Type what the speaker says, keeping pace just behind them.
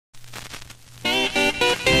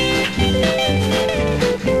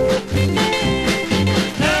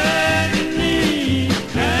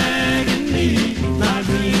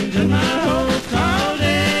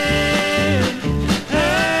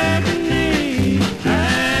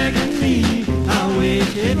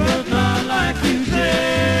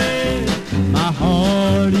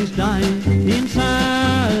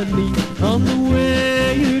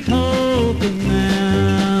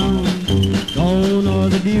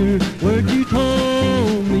your words you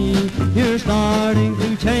told me you're starting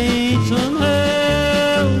to change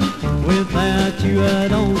somehow. Without you I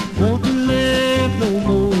don't want to live no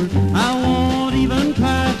more. I won't even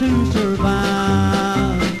try to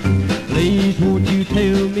survive. Please won't you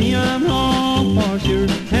tell me I'm wrong for sure,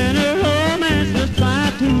 and her romance just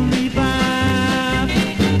try to revive.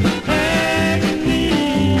 Agony,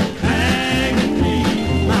 agony,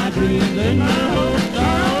 my dreams and my hopes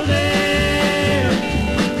are all there.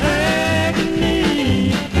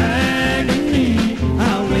 Agony, agony, I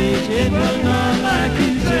wish it was not like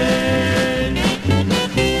you said.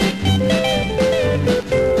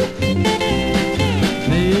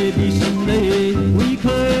 Maybe someday we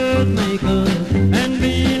could make up and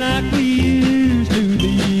be like we used to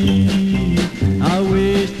be. I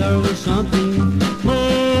wish there was something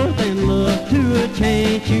more than love to a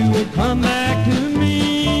chance you would come back to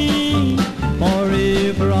me.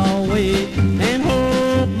 Forever I'll wait and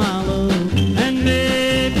hope, my love, and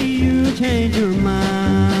maybe you'll change your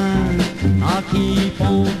mind. I'll keep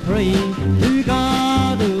on praying to